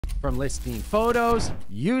From listing photos,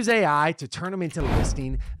 use AI to turn them into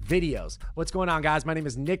listing videos. What's going on, guys? My name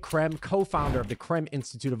is Nick Krem, co-founder of the Krem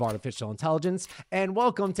Institute of Artificial Intelligence, and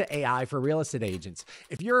welcome to AI for Real Estate Agents.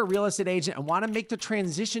 If you're a real estate agent and want to make the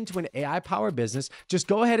transition to an AI-powered business, just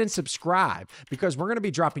go ahead and subscribe, because we're going to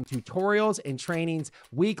be dropping tutorials and trainings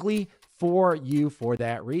weekly for you for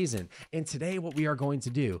that reason. And today what we are going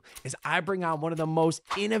to do is I bring on one of the most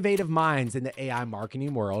innovative minds in the AI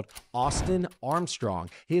marketing world, Austin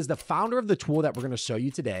Armstrong. He is the founder of the tool that we're going to show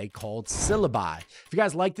you today called Syllaby. If you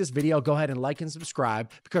guys like this video, go ahead and like and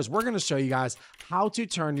subscribe, because we're going to show you guys how to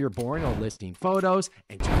turn your boring old listing photos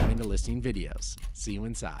and turn them into listing videos. See you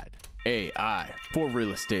inside. AI for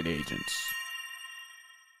real estate agents.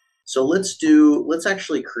 So let's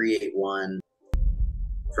actually create one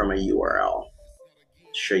from a URL.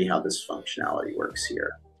 Show you how this functionality works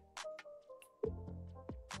here.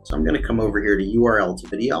 So I'm going to come over here to URL to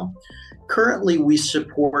video. Currently, we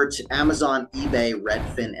support Amazon, eBay,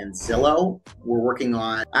 Redfin, and Zillow. We're working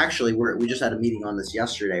on, actually, we just had a meeting on this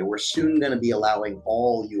yesterday. We're soon going to be allowing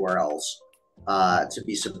all URLs to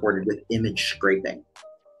be supported with image scraping.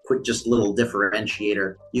 Quick, just little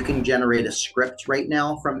differentiator. You can generate a script right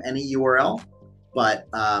now from any URL. But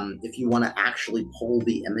if you want to actually pull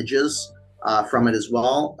the images from it as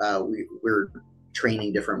well, we're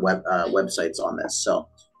training different websites on this. So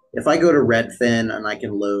if I go to Redfin and I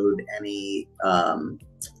can load any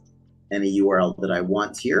URL that I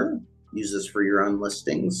want here, use this for your own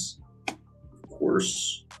listings. Of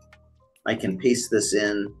course, I can paste this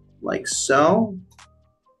in like so.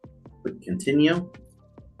 Click continue.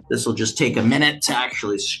 This will just take a minute to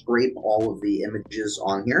actually scrape all of the images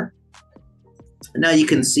on here. Now you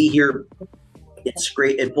can see here, it's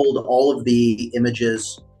great. It pulled all of the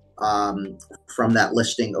images from that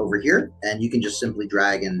listing over here, and you can just simply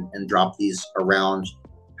drag and drop these around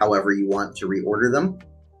however you want to reorder them.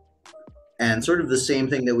 And sort of the same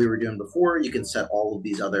thing that we were doing before, you can set all of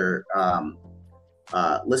these other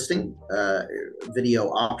listing video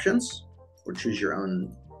options, or choose your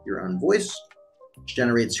own voice.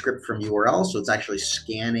 Generate script from URL, so it's actually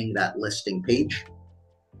scanning that listing page.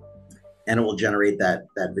 And it will generate that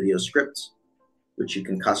video script, which you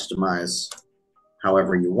can customize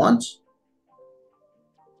however you want.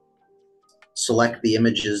 Select the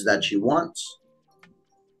images that you want,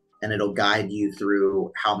 and it'll guide you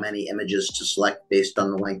through how many images to select based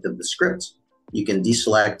on the length of the script. You can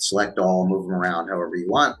deselect, select all, move them around however you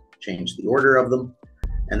want, change the order of them.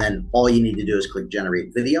 And then all you need to do is click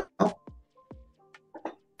Generate Video.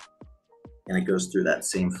 And it goes through that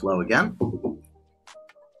same flow again.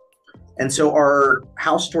 And so our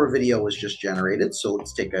house tour video was just generated. So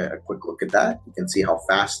let's take a quick look at that. You can see how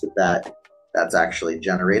fast that's actually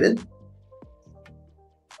generated.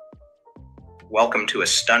 Welcome to a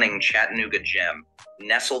stunning Chattanooga gem,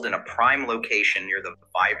 nestled in a prime location near the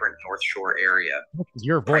vibrant North Shore area.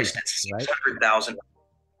 Your voice, priced at right? $600,000.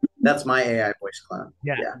 That's my AI voice clone.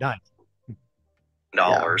 Yeah. Nice.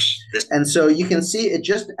 Dollars. Yeah. And so you can see it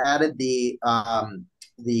just added the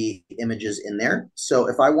images in there. So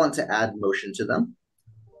if I want to add motion to them,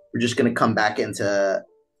 we're just going to come back into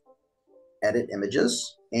edit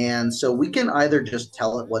images. And so we can either just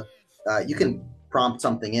tell it what, you can prompt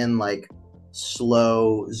something in like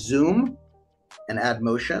slow zoom and add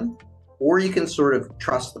motion, or you can sort of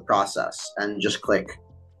trust the process and just click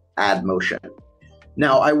add motion.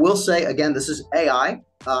 Now, I will say, again, this is AI.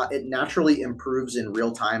 It naturally improves in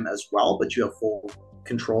real time as well, but you have full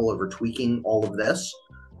control over tweaking all of this.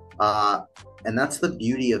 And that's the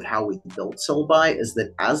beauty of how we built Syllaby, is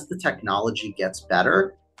that as the technology gets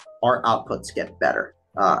better, our outputs get better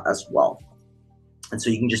as well. And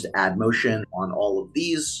so you can just add motion on all of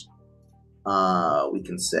these. We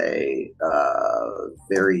can say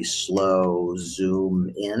very slow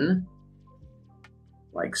zoom in,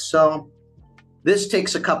 like so. This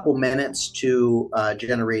takes a couple minutes to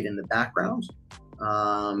generate in the background.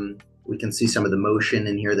 We can see some of the motion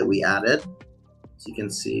in here that we added. So you can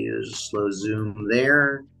see there's a slow zoom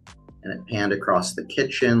there, and it panned across the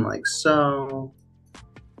kitchen like so.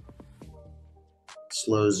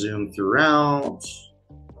 Slow zoom throughout.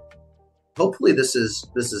 Hopefully this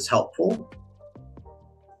is helpful.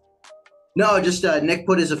 No, just Nick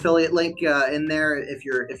put his affiliate link in there if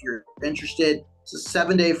you're interested. It's a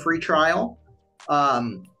 7-day free trial.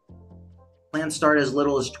 Plans start as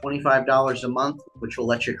little as $25 a month, which will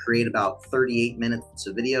let you create about 38 minutes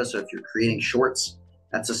of video. So if you're creating shorts,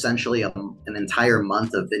 that's essentially an entire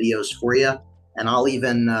month of videos for you. And I'll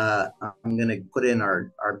even, I'm going to put in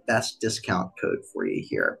our best discount code for you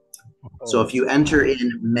here. So if you enter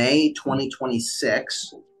in May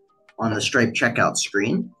 2026 on the Stripe checkout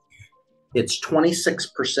screen, It's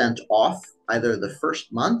 26% off either the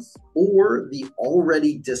first month or the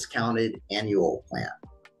already discounted annual plan.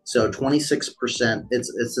 So 26%,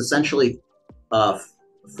 it's essentially 41%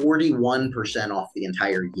 off the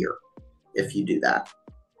entire year if you do that.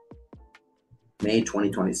 May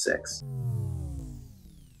 2026.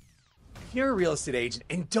 If you're a real estate agent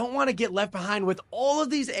and don't want to get left behind with all of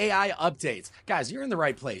these AI updates, guys, you're in the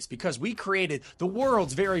right place because we created the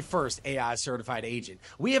world's very first AI certified agent.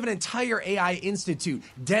 We have an entire AI institute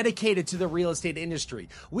dedicated to the real estate industry.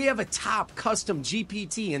 We have a top custom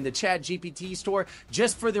GPT in the ChatGPT store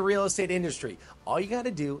just for the real estate industry. All you got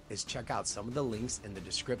to do is check out some of the links in the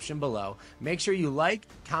description below. Make sure you like,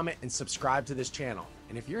 comment, and subscribe to this channel.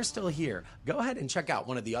 And if you're still here, go ahead and check out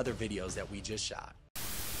one of the other videos that we just shot.